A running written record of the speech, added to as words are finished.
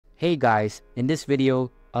Hey guys, in this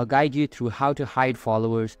video, I'll guide you through how to hide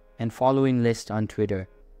followers and following lists on Twitter.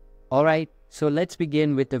 Alright, so let's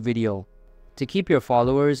begin with the video. To keep your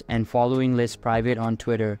followers and following lists private on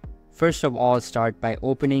Twitter, first of all start by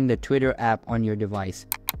opening the Twitter app on your device.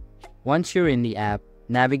 Once you're in the app,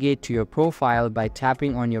 navigate to your profile by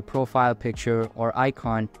tapping on your profile picture or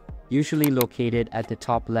icon, usually located at the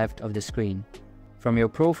top left of the screen. From your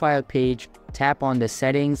profile page, tap on the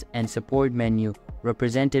Settings and Support menu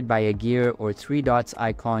represented by a gear or three dots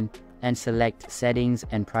icon and select Settings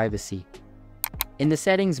and Privacy. In the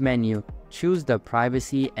Settings menu, choose the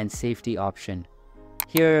Privacy and Safety option.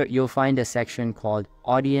 Here, you'll find a section called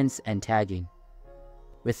Audience and Tagging.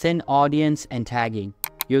 Within Audience and Tagging,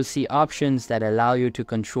 you'll see options that allow you to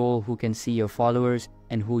control who can see your followers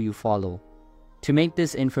and who you follow. To make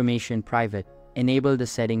this information private, enable the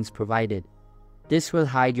settings provided. This will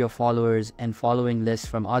hide your followers and following lists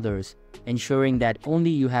from others, ensuring that only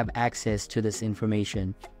you have access to this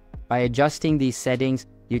information. By adjusting these settings,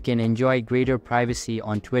 you can enjoy greater privacy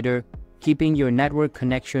on Twitter, keeping your network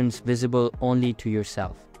connections visible only to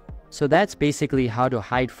yourself. So that's basically how to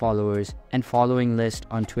hide followers and following lists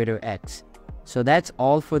on Twitter X. So that's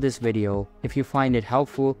all for this video. If you find it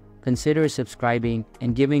helpful, consider subscribing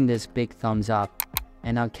and giving this big thumbs up,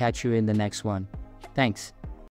 and I'll catch you in the next one. Thanks.